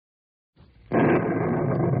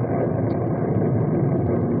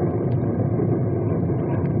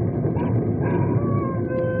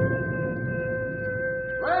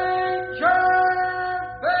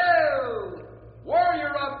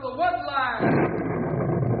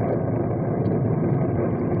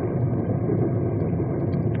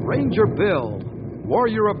Ranger Bill,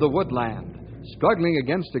 warrior of the woodland, struggling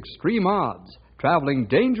against extreme odds, traveling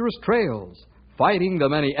dangerous trails, fighting the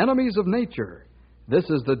many enemies of nature. This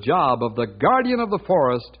is the job of the guardian of the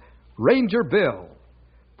forest, Ranger Bill.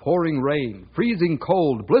 Pouring rain, freezing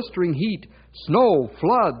cold, blistering heat, snow,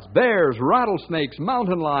 floods, bears, rattlesnakes,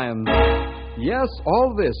 mountain lions. Yes,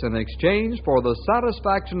 all this in exchange for the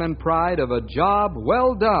satisfaction and pride of a job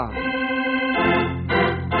well done.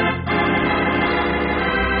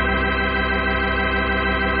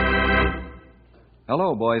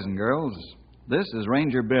 Hello, boys and girls. This is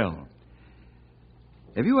Ranger Bill.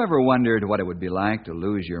 Have you ever wondered what it would be like to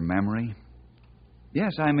lose your memory?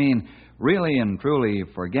 Yes, I mean, really and truly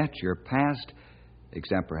forget your past,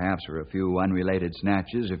 except perhaps for a few unrelated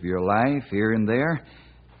snatches of your life here and there.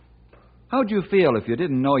 How'd you feel if you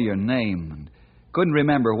didn't know your name and couldn't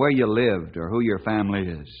remember where you lived or who your family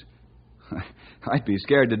is? I'd be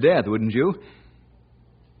scared to death, wouldn't you?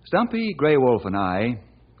 Stumpy, Grey Wolf, and I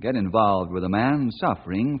get involved with a man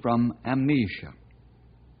suffering from amnesia.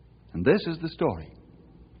 And this is the story.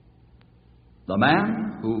 The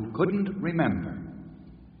Man Who Couldn't Remember.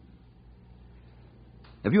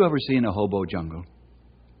 Have you ever seen a hobo jungle?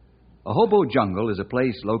 A hobo jungle is a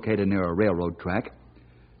place located near a railroad track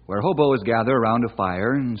where hobos gather around a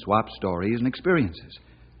fire and swap stories and experiences.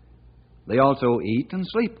 They also eat and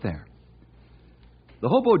sleep there. The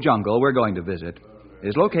hobo jungle we're going to visit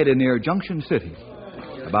is located near Junction City,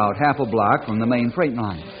 about half a block from the main freight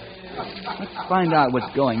line. Let's find out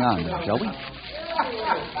what's going on there, shall we?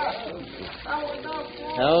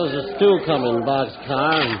 How's the stew coming,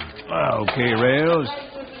 Boxcar? Okay, Rails.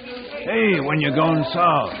 Hey, when you going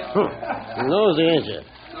south? Nosy, ain't you?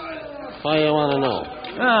 Why you want to know?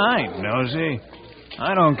 I ain't nosy.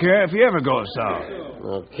 I don't care if you ever go south.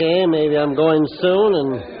 Okay, maybe I'm going soon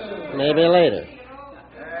and maybe later.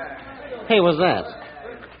 Hey, what's that?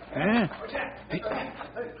 Eh? Hey,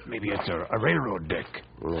 maybe it's a railroad dick.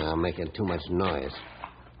 No, I'm making too much noise.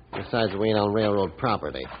 Besides, we ain't on railroad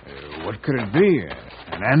property. What could it be?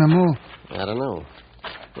 An animal? I don't know.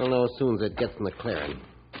 We'll know as soon as it gets in the clearing.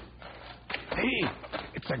 Hey,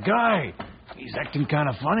 it's a guy. He's acting kind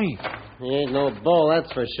of funny. He ain't no bull,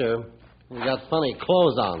 that's for sure. He got funny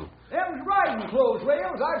clothes on. Them's riding clothes,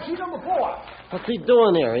 Rails. I've seen them before. What's he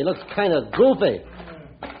doing here? He looks kind of goofy.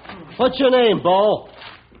 What's your name, Bo?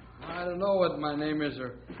 I don't know what my name is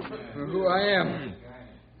or who I am.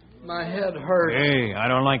 My head hurts. Hey, I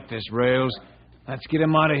don't like this, Rails. Let's get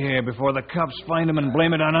him out of here before the cops find him and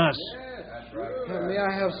blame it on us. May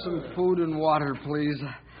I have some food and water, please?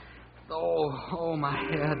 Oh, my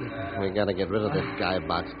head. We gotta get rid of this guy,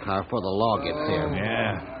 Boxcar, before the law gets here.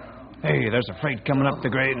 Yeah. Hey, there's a freight coming up the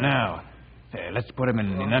grade now. Hey, let's put him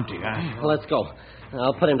in empty, huh? Let's go.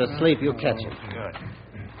 I'll put him to sleep. You catch him. Good.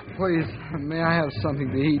 Please, may I have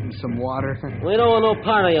something to eat and some water? We don't want no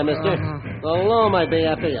part of you, mister. The law might be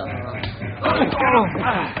after you.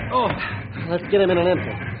 Let's get him in an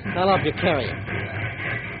empty. I'll help you carry him.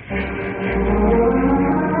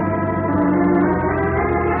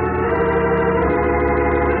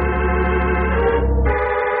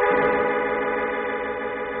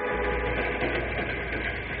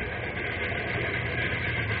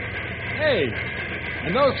 Hey,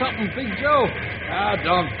 you know something, Big Joe?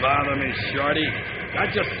 Don't bother me, Shorty.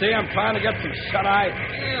 Can't you see I'm trying to get some shut-eye?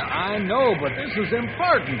 Yeah, I know, but this is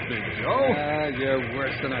important, Big Joe. You're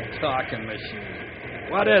worse than a talking machine.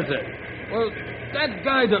 What is it? Well, that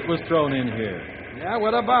guy that was thrown in here. Yeah,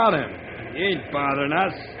 what about him? He ain't bothering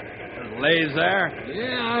us. Just lays there.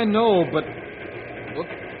 Yeah, I know, but well,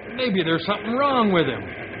 maybe there's something wrong with him.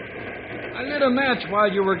 I lit a match while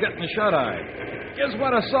you were getting the shut-eye. Guess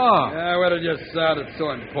what I saw? Yeah, what did you saw that's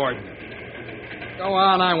so important? Go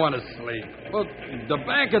on, I want to sleep. Well, the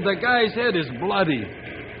back of the guy's head is bloody.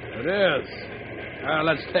 It is.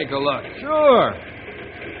 Let's take a look. Sure.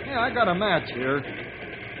 Yeah, I got a match here.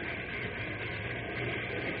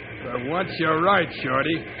 For once you're right,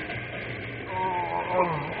 Shorty.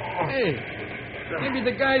 Hey, maybe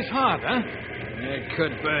the guy's hot, huh? It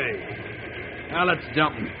could be. Now let's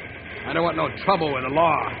dump him. I don't want no trouble with the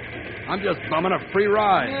law. I'm just bumming a free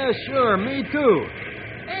ride. Yeah, sure, me too.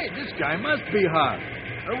 Hey, this guy must be hot.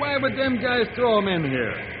 Or why would them guys throw him in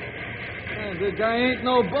here? The guy ain't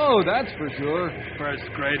no beau, that's for sure. First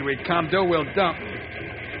grade we come to, we'll dump him.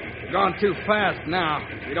 We're going too fast now.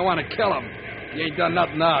 We don't want to kill him. He ain't done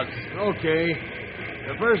nothing to us. Okay.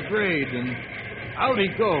 The first grade, and out he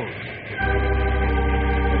goes.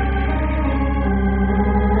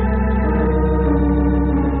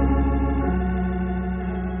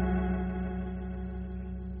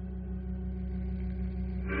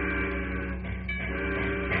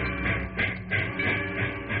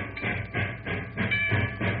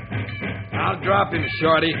 drop him,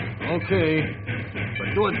 Shorty. Okay.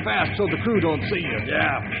 But do it fast so the crew don't see you.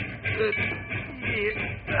 Yeah.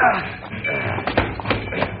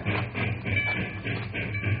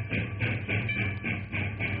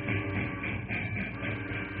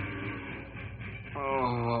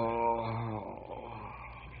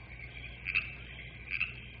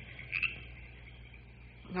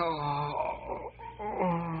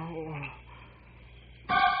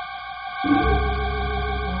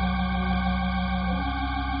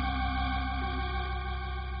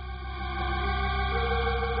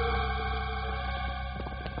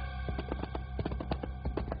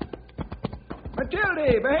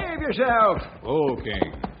 Matilda, behave yourself. Oh,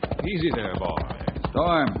 King. Easy there, boy.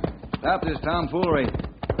 Storm, stop this tomfoolery.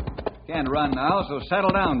 Can't run now, so settle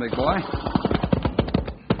down, big boy.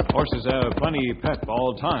 Horses have plenty pep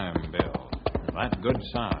all time, Bill. That's good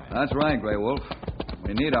sign. That's right, Grey Wolf.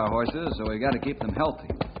 We need our horses, so we got to keep them healthy.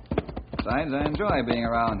 Besides, I enjoy being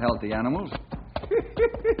around healthy animals.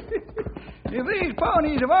 If these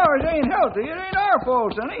ponies of ours ain't healthy, it ain't our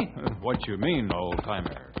fault, Sonny. What you mean,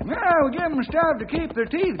 old-timer? Well, we give them stuff to keep their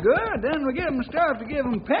teeth good, then we give them stuff to give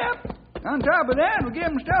them pep. On top of that, we give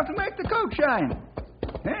them stuff to make the coat shine.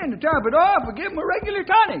 And to top it off, we give them a regular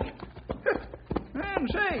tonic. Man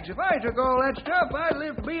sakes, if I took all that stuff, I'd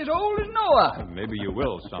live to be as old as Noah. Maybe you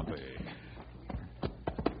will, Stumpy.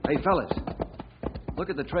 Hey, fellas, look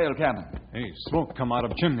at the trail cabin. Hey, smoke come out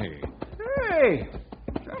of chimney. Hey,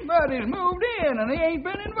 somebody's moved in and they ain't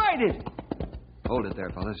been invited. Hold it there,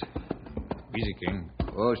 fellas. Easy, King.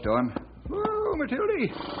 Oh, Storm. Oh, Matilda.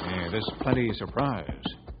 Yeah, this plenty surprise.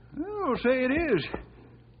 Oh, say it is.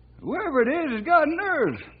 Whoever it is has got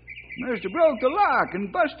nerves. Must have broke the lock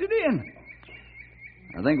and busted in.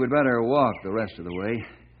 I think we'd better walk the rest of the way.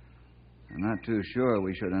 I'm not too sure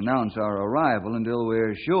we should announce our arrival until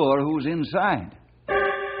we're sure who's inside.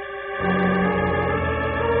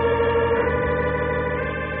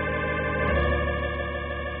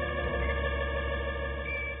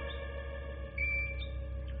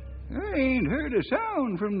 I ain't heard a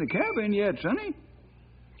sound from the cabin yet, Sonny.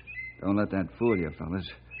 Don't let that fool you, fellas.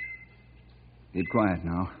 Keep quiet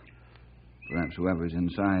now. Perhaps whoever's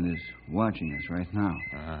inside is watching us right now.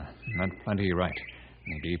 Not plenty right.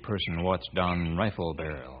 Maybe person what's down rifle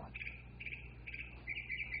barrel.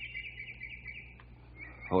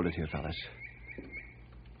 Hold it here, fellas.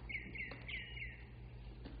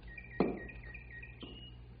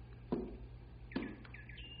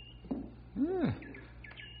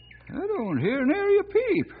 I don't hear nary a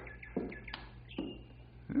peep.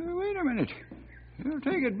 Wait a minute. I'll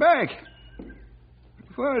take it back.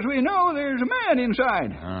 As far as we know, there's a man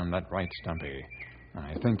inside. That's right, Stumpy.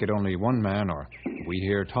 I think it only one man, or we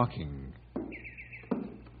hear talking.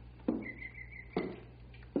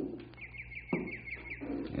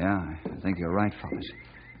 Yeah, I think you're right, fellas.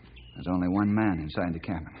 There's only one man inside the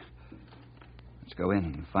cabin. Let's go in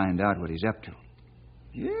and find out what he's up to.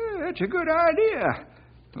 Yeah, that's a good idea.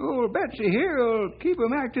 Old Betsy here will keep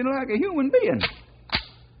him acting like a human being.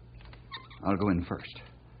 I'll go in first.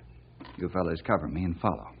 You fellas cover me and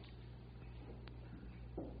follow.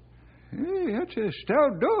 Hey, that's a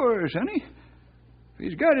stout door, Sonny. If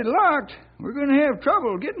he's got it locked, we're going to have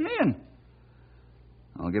trouble getting in.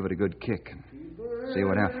 I'll give it a good kick and see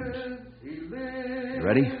what happens. You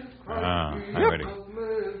ready? I'm ready.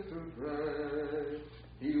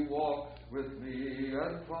 He walks with me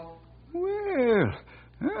and talks. Well,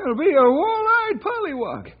 that'll be a wall-eyed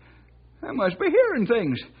pollywog. I must be hearing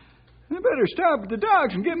things. I better stop at the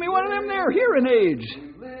docks and get me one of them there hearing aids.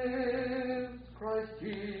 Christ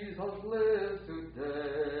Jesus lives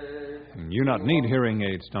today. You not need hearing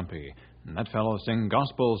aids, Stumpy. That fellow sing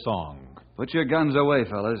gospel song. Put your guns away,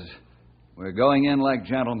 fellas. We're going in like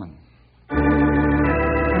gentlemen.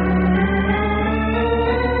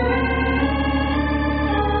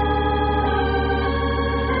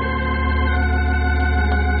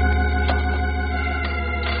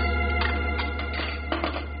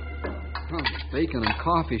 Bacon and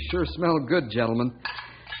coffee sure smell good, gentlemen.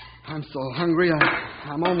 I'm so hungry,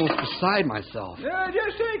 I'm almost beside myself.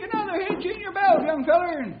 Just take another hitch in your belt, young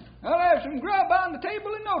feller, and I'll have some grub on the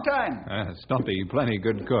table in no time. Stumpy, plenty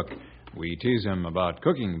good cook. We tease him about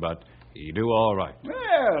cooking, but he do all right.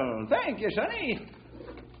 Well, thank you, Sonny.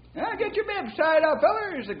 Now get your bibs tied up,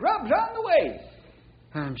 fellers. The grub's on the way.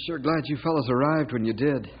 I'm sure glad you fellas arrived when you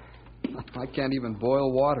did. I can't even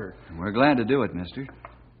boil water. We're glad to do it, mister.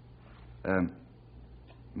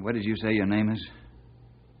 What did you say your name is?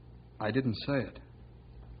 I didn't say it.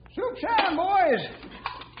 Soup's on, boys.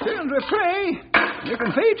 Soon as we pray, you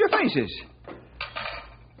can feed your faces.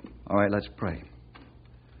 All right, let's pray.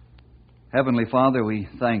 Heavenly Father, we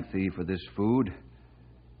thank Thee for this food.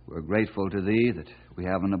 We're grateful to Thee that we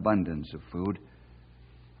have an abundance of food.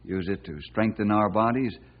 Use it to strengthen our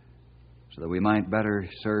bodies so that we might better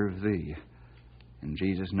serve Thee. In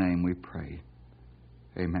Jesus' name we pray.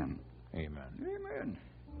 Amen. Amen. Amen.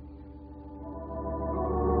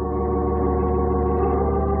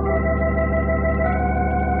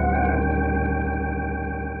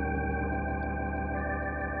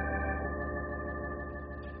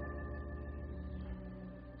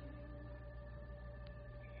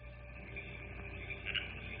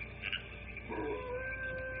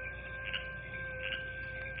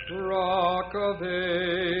 Rock of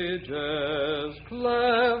ages,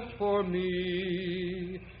 cleft for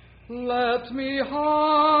me, let me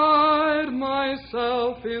hide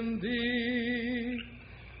myself in thee.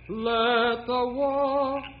 Let the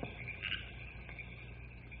wall...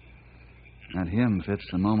 That hymn fits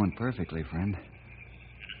the moment perfectly, friend.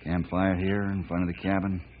 Campfire here in front of the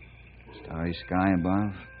cabin, starry sky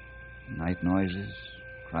above, night noises,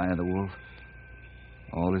 cry of the wolf.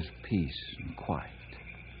 All is peace and quiet.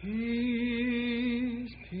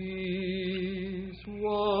 Peace, peace,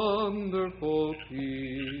 wonderful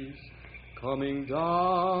peace, coming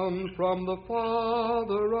down from the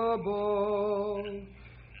Father above.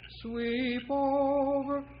 Sweep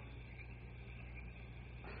over...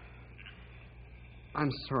 I'm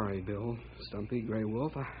sorry, Bill, Stumpy, Grey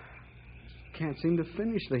Wolf. I can't seem to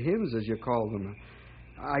finish the hymns, as you call them.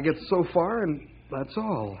 I get so far, and that's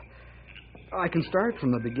all. I can start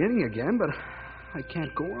from the beginning again, but I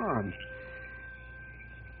can't go on.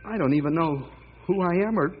 I don't even know who I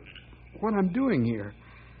am or what I'm doing here.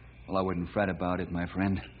 Well, I wouldn't fret about it, my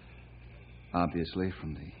friend. Obviously,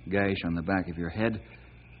 from the gash on the back of your head,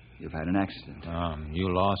 you've had an accident.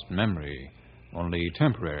 You lost memory. Only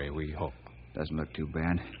temporary, we hope. Doesn't look too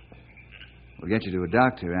bad. We'll get you to a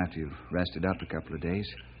doctor after you've rested up a couple of days.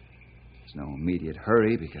 There's no immediate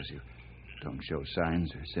hurry because you don't show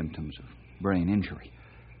signs or symptoms of brain injury.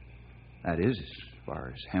 That is, as far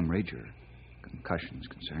as hemorrhage or concussion is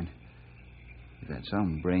concerned. You've had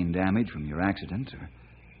some brain damage from your accident, or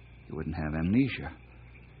you wouldn't have amnesia.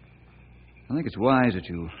 I think it's wise that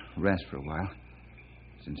you rest for a while,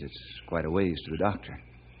 since it's quite a ways to the doctor.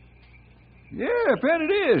 Yeah, bet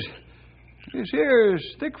it is. This here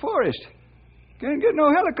is thick forest. Can't get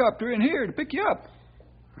no helicopter in here to pick you up.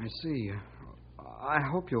 I see. I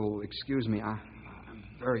hope you'll excuse me. I'm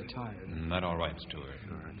very tired. That all right, Stuart.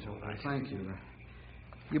 Thank you.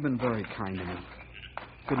 You've been very kind to me.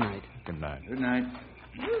 Good night. Good night. Good night.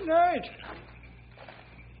 Good night.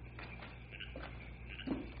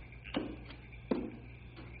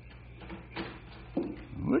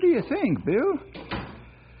 What do you think, Bill?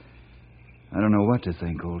 I don't know what to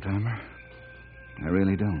think, old-timer. I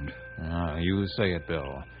really don't. You say it,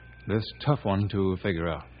 Bill. This tough one to figure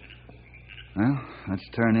out. Well, let's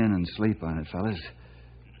turn in and sleep on it, fellas.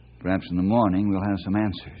 Perhaps in the morning we'll have some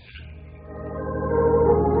answers.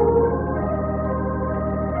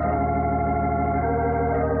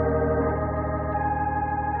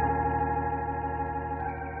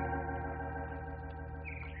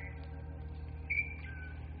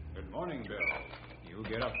 Good morning, Bill. You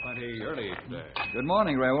get up plenty early today. Good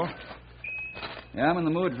morning, Grey Wolf. Yeah, I'm in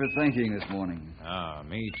the mood for thinking this morning.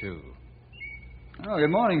 Me too. Oh, good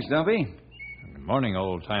morning, Stumpy. Good morning,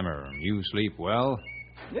 old-timer. You sleep well?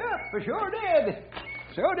 Yeah, for sure did.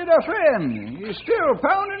 So did our friend. He's still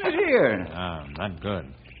pounding his ear. Not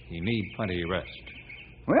good. He need plenty rest.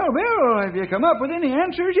 Well, Bill, have you come up with any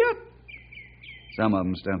answers yet? Some of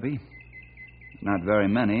them, Stumpy. Not very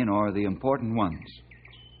many, nor the important ones.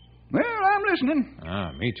 Well, I'm listening.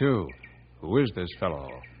 Me too. Who is this fellow?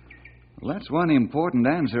 Well, that's one important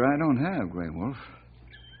answer I don't have, Grey Wolf.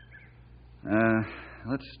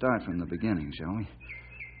 Let's start from the beginning, shall we?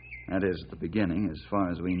 That is, the beginning as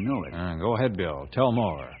far as we know it. Go ahead, Bill. Tell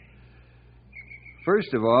more.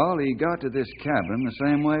 First of all, he got to this cabin the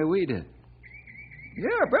same way we did.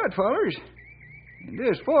 Yeah, bet, fellers. In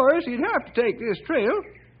this forest, he'd have to take this trail.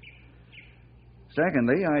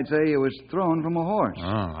 Secondly, I'd say he was thrown from a horse.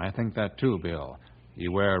 I think that too, Bill. He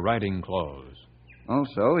wear riding clothes.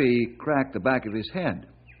 Also, he cracked the back of his head,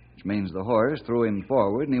 which means the horse threw him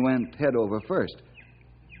forward and he went head over first.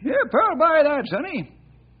 Yeah, I'll buy that, sonny.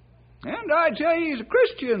 And I'd say he's a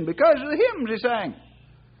Christian because of the hymns he sang.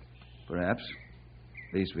 Perhaps.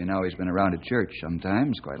 At least we know he's been around at church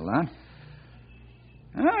sometimes, quite a lot.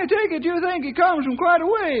 And I take it you think he comes from quite a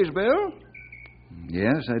ways, Bill?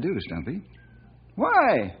 Yes, I do, Stumpy.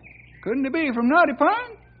 Why? Couldn't he be from Knotty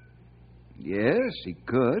Pine? Yes, he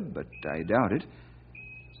could, but I doubt it.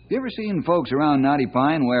 You ever seen folks around Knotty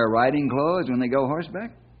Pine wear riding clothes when they go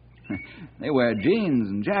horseback? They wear jeans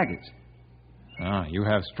and jackets. Ah, you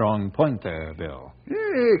have strong point there, Bill.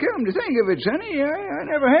 Come to think of it, Sonny, I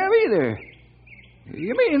never have either.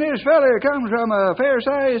 You mean this feller comes from a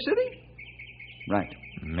fair-sized city? Right.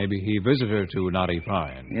 Maybe he visitor to Knotty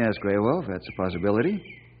Pine. Yes, Grey Wolf, that's a possibility.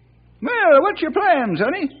 Well, what's your plan,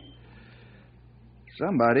 Sonny?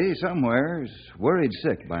 Somebody, somewhere, is worried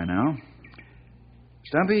sick by now.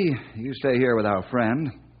 Stumpy, you stay here with our friend.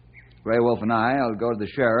 Grey Wolf and I'll go to the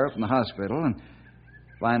sheriff and the hospital and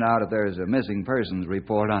find out if there's a missing persons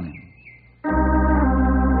report on him.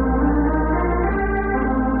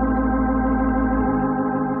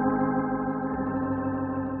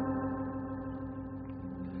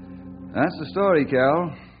 That's the story,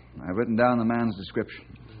 Cal. I've written down the man's description.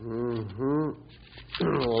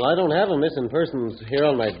 Well, I don't have a missing persons here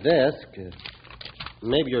on my desk.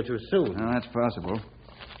 Maybe you're too soon. Well, that's possible.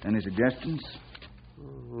 Any suggestions?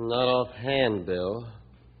 Not offhand, Bill.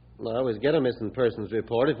 I always get a missing persons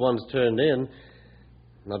report if one's turned in.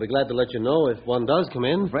 And I'll be glad to let you know if one does come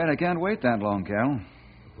in. I'm afraid I can't wait that long, Cal.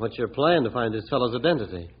 What's your plan to find this fellow's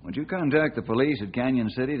identity? Would you contact the police at Canyon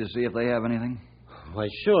City to see if they have anything? Why,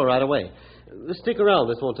 sure, right away. Stick around.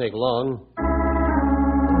 This won't take long.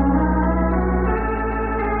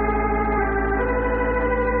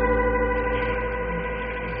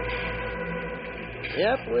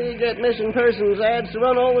 Yep, we get missing persons ads to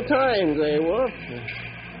run all the time, Grey Wolf.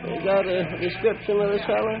 You got a description of this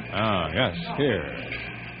fella? Ah, yes, here.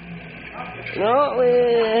 No, we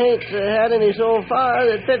ain't had any so far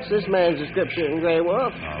that fits this man's description, Grey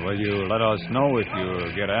Wolf. Will you let us know if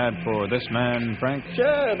you get ad for this man, Frank?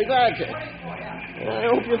 Sure, be glad to. I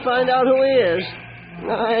hope you find out who he is.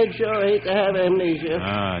 I'd sure hate to have amnesia.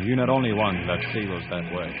 Ah, you're not only one that feels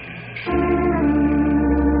that way.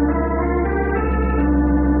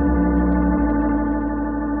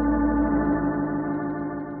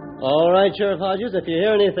 All right, Sheriff Hodges, if you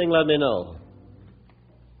hear anything, let me know.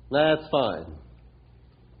 That's fine.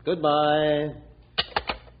 Goodbye.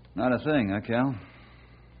 Not a thing, huh, Cal?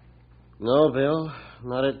 No, Bill,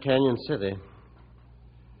 not at Canyon City.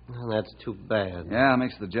 That's too bad. Yeah, it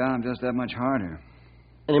makes the job just that much harder.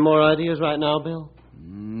 Any more ideas right now, Bill?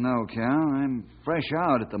 No, Cal. I'm fresh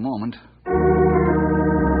out at the moment.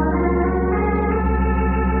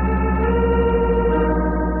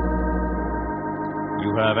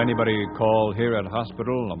 You have anybody call here at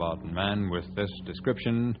hospital about a man with this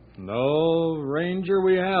description? No, Ranger,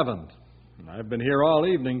 we haven't. I've been here all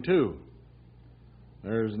evening, too.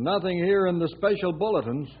 There's nothing here in the special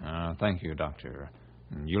bulletins. Thank you, Doctor.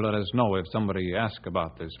 You let us know if somebody asks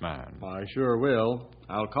about this man. I sure will.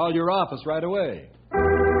 I'll call your office right away.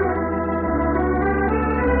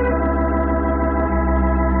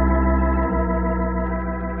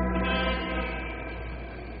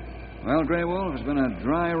 Well, Grey Wolf, it's been a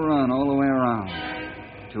dry run all the way around.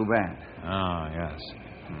 Too bad. Ah, yes.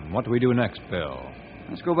 What do we do next, Bill?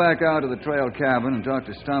 Let's go back out to the trail cabin and talk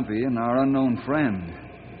to Stumpy and our unknown friend.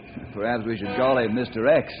 Perhaps we should call him Mr.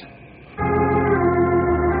 X.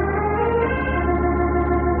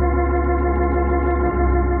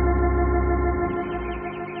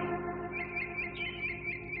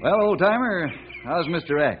 Well, old-timer, how's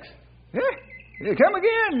Mr. X? Come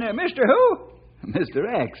again, Mr. Who? Mr.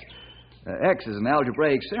 X. X is an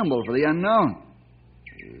algebraic symbol for the unknown.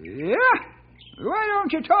 Yeah? Why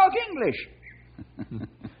don't you talk English?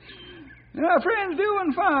 Our friend's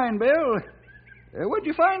doing fine, Bill. What'd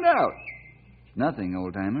you find out? Nothing,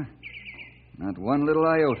 old-timer. Not one little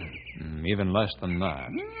iota. Even less than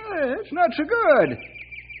that. It's not so good.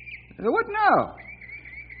 What now?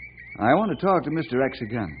 I want to talk to Mr. X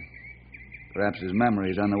again. Perhaps his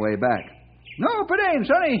memory's on the way back. No, it ain't,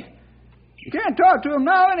 Sonny. You can't talk to him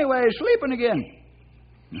now anyway. He's sleeping again.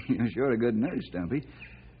 You're sure a good nurse, Stumpy.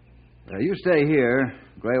 You stay here.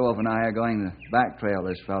 Grey Wolf and I are going to back trail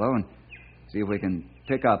this fellow and see if we can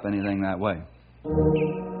pick up anything that way.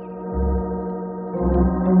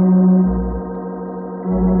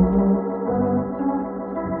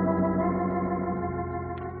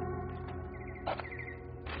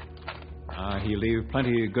 He leave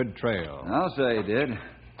plenty good trail. I'll say he did.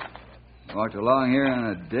 Walked along here in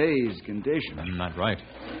a dazed condition. Not right.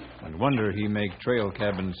 I wonder he make trail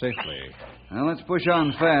cabin safely. Well, let's push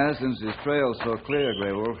on fast since this trail's so clear,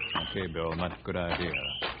 Grey Wolf. Okay, Bill, that's a good idea.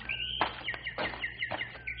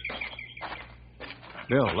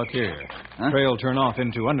 Bill, look here. Huh? Trail turn off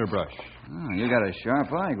into underbrush. Oh, you got a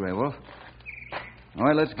sharp eye, Grey Wolf. All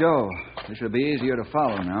right, let's go. This should be easier to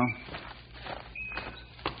follow now.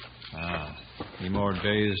 He more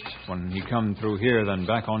dazed when he come through here than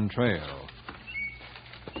back on trail.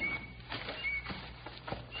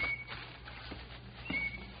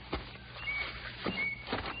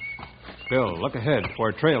 Bill, look ahead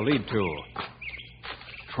where a trail lead to.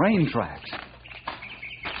 Train tracks.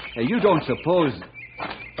 Hey, you don't suppose...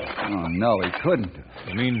 Oh, no, he couldn't.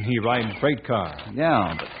 You mean he ride freight car?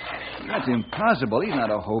 Yeah, but that's impossible. He's not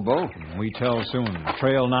a hobo. We tell soon.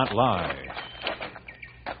 Trail not lie.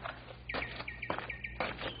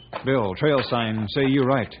 Bill, trail sign say you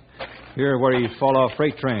right. Here where he fall off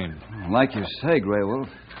freight train. Like you say, Grey Wolf,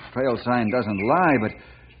 trail sign doesn't lie, but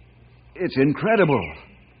it's incredible.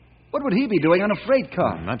 What would he be doing on a freight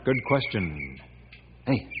car? Not good question.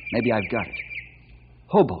 Hey, maybe I've got it.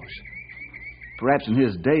 Hobos. Perhaps in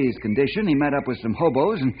his dazed condition, he met up with some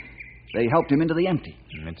hobos and they helped him into the empty.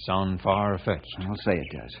 It sounds far-fetched. I'll say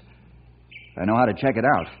it does. I know how to check it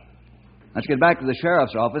out. Let's get back to the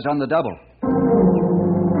sheriff's office on the double.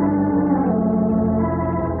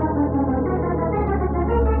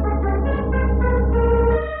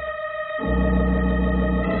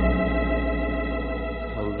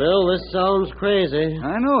 Bill, this sounds crazy.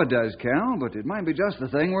 I know it does, Cal, but it might be just the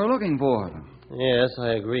thing we're looking for. Yes,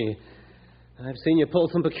 I agree. I've seen you pull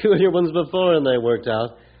some peculiar ones before, and they worked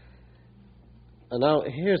out. And now,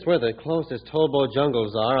 here's where the closest hobo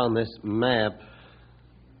jungles are on this map.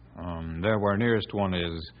 There where nearest one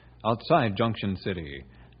is, outside Junction City,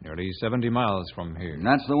 nearly 70 miles from here. And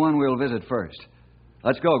that's the one we'll visit first.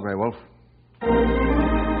 Let's go, Grey Wolf.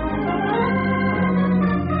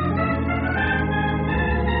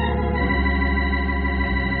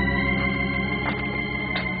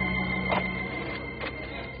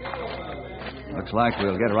 Looks like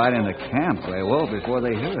we'll get right into camp, Grey Wolf, before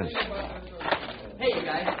they hear us. Hey, you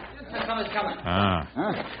guys. Someone's coming. Huh?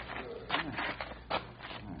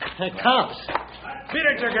 Hey, cops. Beat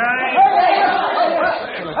it, you guys!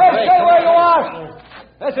 Hey, stay where you are!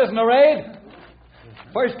 This isn't a raid.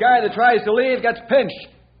 First guy that tries to leave gets pinched.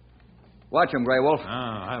 Watch him, Grey Wolf.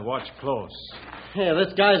 I watch close. Hey,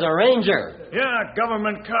 this guy's a ranger. Yeah,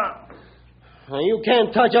 government cop. You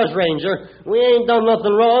can't touch us, Ranger. We ain't done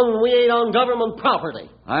nothing wrong. We ain't on government property.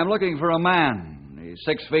 I'm looking for a man. He's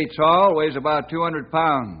 6 feet tall, weighs about 200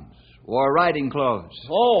 pounds, wore riding clothes.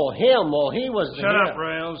 Oh, him. Oh, he was... Shut up,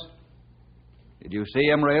 Rails. Did you see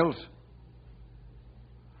him, Rails?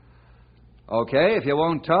 Okay, if you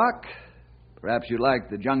won't talk, perhaps you'd like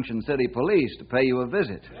the Junction City Police to pay you a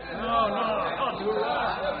visit.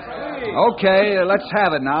 Okay, let's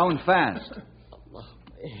have it now and fast.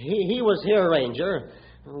 He was here, Ranger.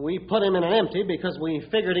 We put him in an empty because we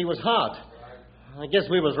figured he was hot. I guess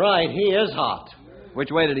we was right. He is hot.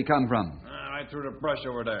 Which way did he come from? Right through the brush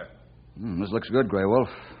over there. This looks good, Grey Wolf.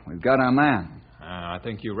 We've got our man. I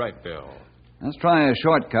think you're right, Bill. Let's try a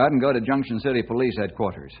shortcut and go to Junction City Police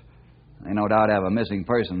headquarters. They no doubt have a missing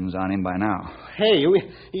persons on him by now. Hey, you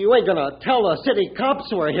ain't gonna tell the city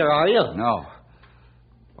cops we're here, are you? No.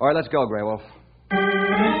 All right, let's go, Grey Wolf.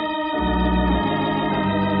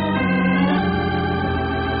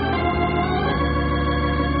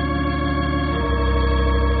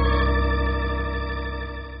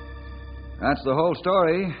 That's the whole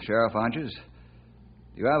story, Sheriff Hodges.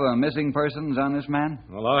 Do you have a missing persons on this man?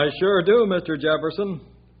 Well, I sure do, Mr. Jefferson.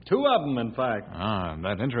 2 of them, in fact.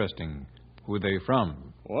 That's interesting. Who they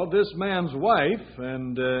from? Well, this man's wife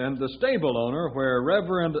and the stable owner where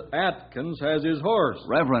Reverend Atkins has his horse.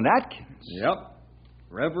 Reverend Atkins? Yep.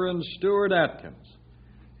 Reverend Stewart Atkins.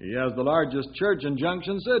 He has the largest church in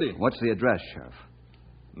Junction City. What's the address, Sheriff?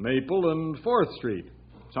 Maple and 4th Street.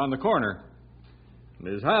 It's on the corner.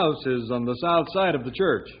 His house is on the south side of the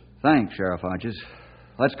church. Thanks, Sheriff Hodges.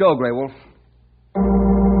 Let's go, Grey Wolf.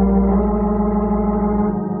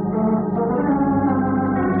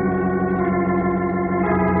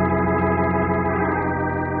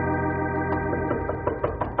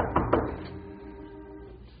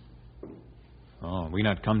 Oh, we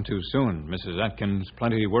not come too soon. Mrs. Atkins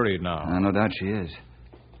plenty worried now. No doubt she is.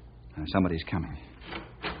 Somebody's coming.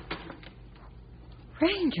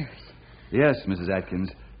 Rangers. Yes, Mrs. Atkins.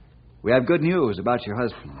 We have good news about your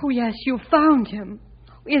husband. Oh, yes, you found him.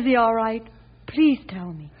 Is he all right? Please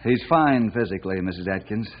tell me. He's fine physically, Mrs.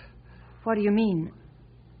 Atkins. What do you mean?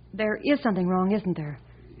 There is something wrong, isn't there?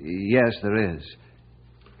 Yes, there is.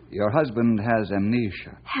 Your husband has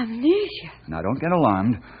amnesia. Amnesia? Now, don't get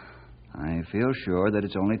alarmed. I feel sure that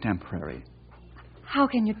it's only temporary. How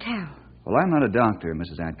can you tell? Well, I'm not a doctor,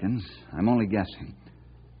 Mrs. Atkins. I'm only guessing.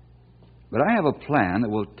 But I have a plan that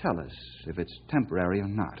will tell us if it's temporary or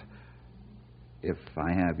not. If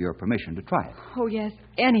I have your permission to try it. Oh, yes,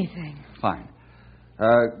 anything. Fine.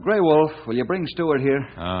 Grey Wolf, will you bring Stewart here?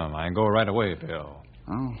 I go right away, Bill.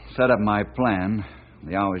 I'll set up my plan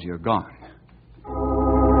the hours you're gone.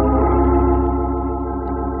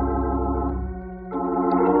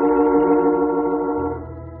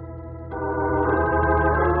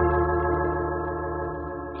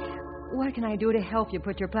 do to help you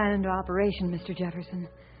put your plan into operation, Mr. Jefferson?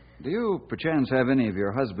 Do you, perchance, have any of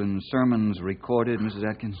your husband's sermons recorded, Mrs.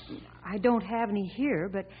 Atkins? I don't have any here,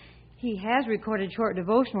 but he has recorded short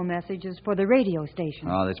devotional messages for the radio station.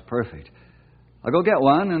 Oh, that's perfect. I'll go get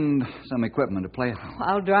one and some equipment to play it on.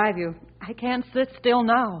 I'll drive you. I can't sit still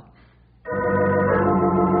now.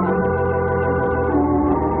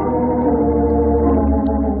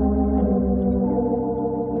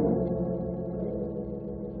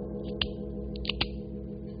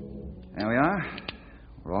 There we are.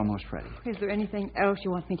 We're almost ready. Is there anything else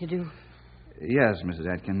you want me to do? Yes,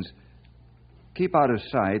 Mrs. Atkins. Keep out of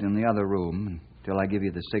sight in the other room until I give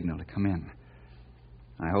you the signal to come in.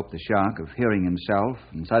 I hope the shock of hearing himself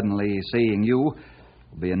and suddenly seeing you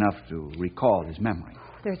will be enough to recall his memory.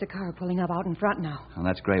 There's a car pulling up out in front now. Well,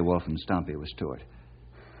 that's Grey Wolf and Stumpy with Stewart.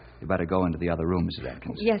 You better go into the other room, Mrs.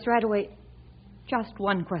 Atkins. Yes, right away. Just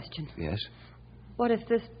one question. Yes? What if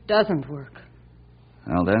this doesn't work?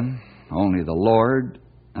 Well, then, only the Lord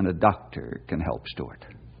and a doctor can help Stewart.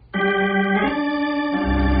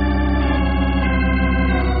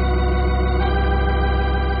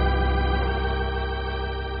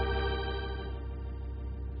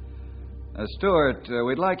 Stewart,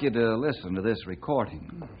 we'd like you to listen to this recording.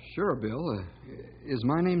 Sure, Bill. Is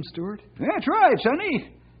my name Stewart? That's right, Sonny.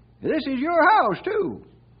 This is your house, too.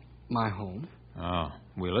 My home? Oh,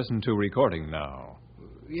 we listen to recording now.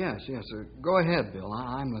 Yes. Go ahead, Bill.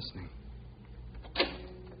 I'm listening.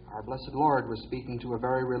 Our blessed Lord was speaking to a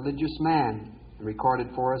very religious man and recorded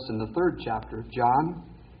for us in the 3rd chapter of John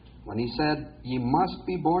when he said, "Ye must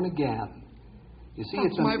be born again." You see,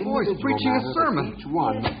 it's my an voice individual preaching matter a that sermon. each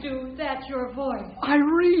one. Yes, Stu, that's your voice.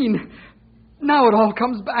 Irene! Now it all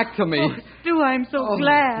comes back to me. Oh, Stu, I'm so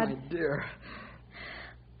glad. My dear.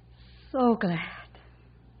 So glad.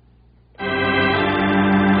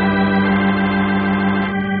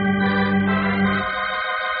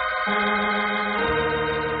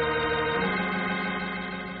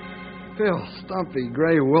 Bill, Stumpy,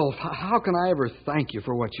 Grey Wolf, how can I ever thank you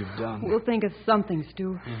for what you've done? We'll think of something,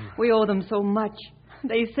 Stu. We owe them so much.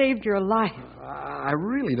 They saved your life. I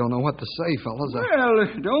really don't know what to say, fellas. Well,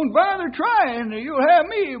 don't bother trying. You'll have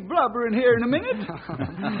me blubbering here in a minute.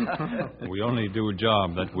 We only do a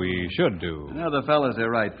job that we should do. Now, the fellas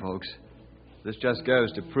are right, folks. This just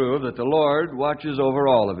goes to prove that the Lord watches over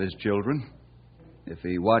all of his children. If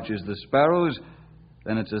he watches the sparrows,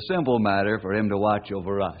 then it's a simple matter for him to watch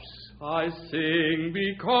over us. I sing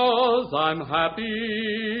because I'm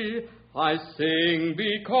happy. I sing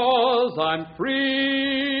because I'm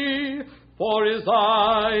free. For his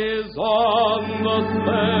eye is on the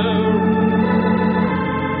sparrow.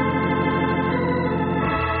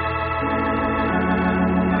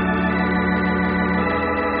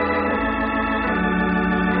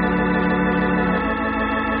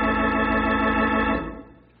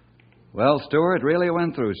 Well, Stewart really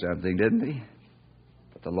went through something, didn't he?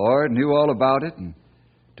 But the Lord knew all about it and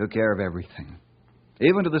took care of everything,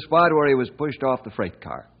 even to the spot where he was pushed off the freight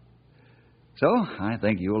car. So, I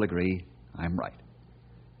think you'll agree I'm right.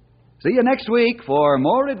 See you next week for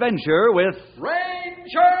more adventure with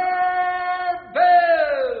Ranger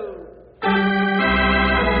Bill!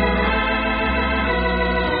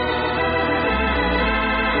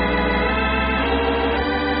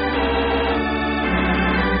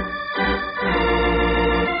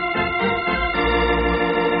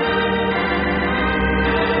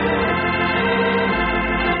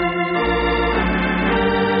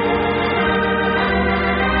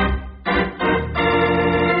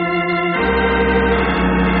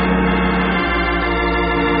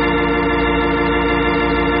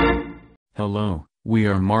 Hello, we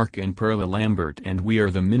are Mark and Perla Lambert and we are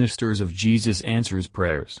the ministers of Jesus Answers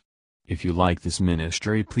Prayers. If you like this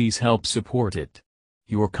ministry, please help support it.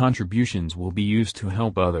 Your contributions will be used to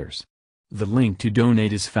help others. The link to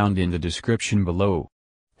donate is found in the description below.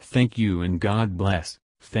 Thank you and God bless.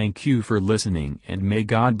 Thank you for listening and may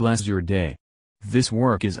God bless your day. This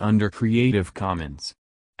work is under Creative Commons.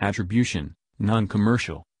 Attribution,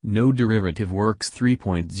 non-commercial, no derivative works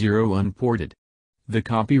 3.0 unported. The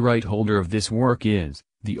copyright holder of this work is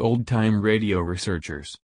the Old Time Radio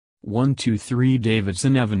Researchers. 123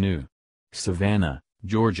 Davidson Avenue, Savannah,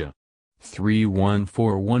 Georgia.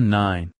 31419.